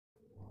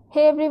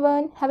Hey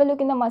everyone, have a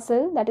look in the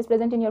muscle that is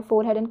present in your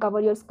forehead and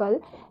cover your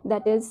skull.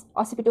 That is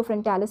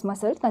occipitofrontalis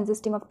muscle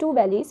consisting of two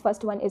bellies.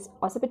 First one is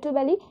occipital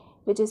belly,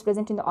 which is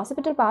present in the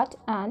occipital part,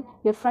 and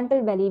your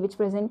frontal belly, which is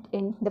present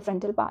in the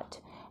frontal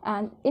part.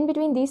 And in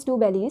between these two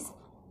bellies,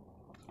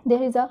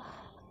 there is a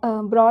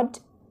broad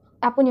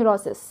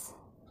aponeurosis.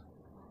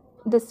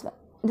 This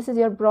is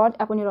your broad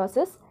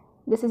aponeurosis.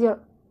 This is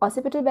your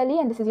occipital belly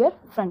and this is your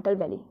frontal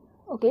belly.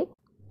 Okay.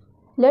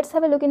 Let's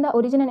have a look in the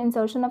origin and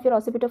insertion of your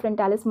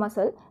occipitofrontalis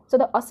muscle. So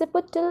the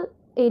occipital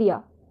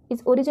area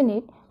is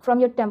originate from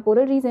your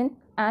temporal region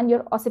and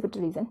your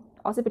occipital region,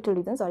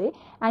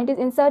 and it is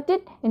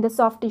inserted in the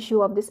soft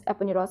tissue of this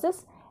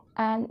aponeurosis,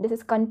 and this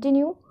is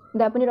continue.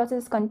 The aponeurosis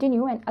is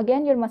continue, and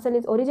again your muscle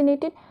is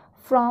originated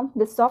from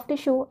the soft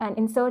tissue and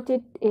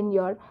inserted in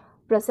your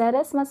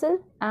procerus muscle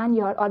and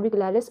your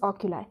orbicularis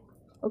oculi.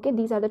 Okay,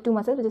 these are the two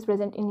muscles which is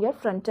present in your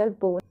frontal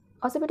bone.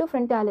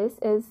 Occipitofrontalis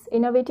is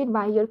innervated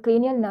by your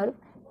cranial nerve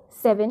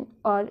 7,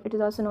 or it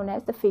is also known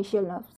as the facial nerve.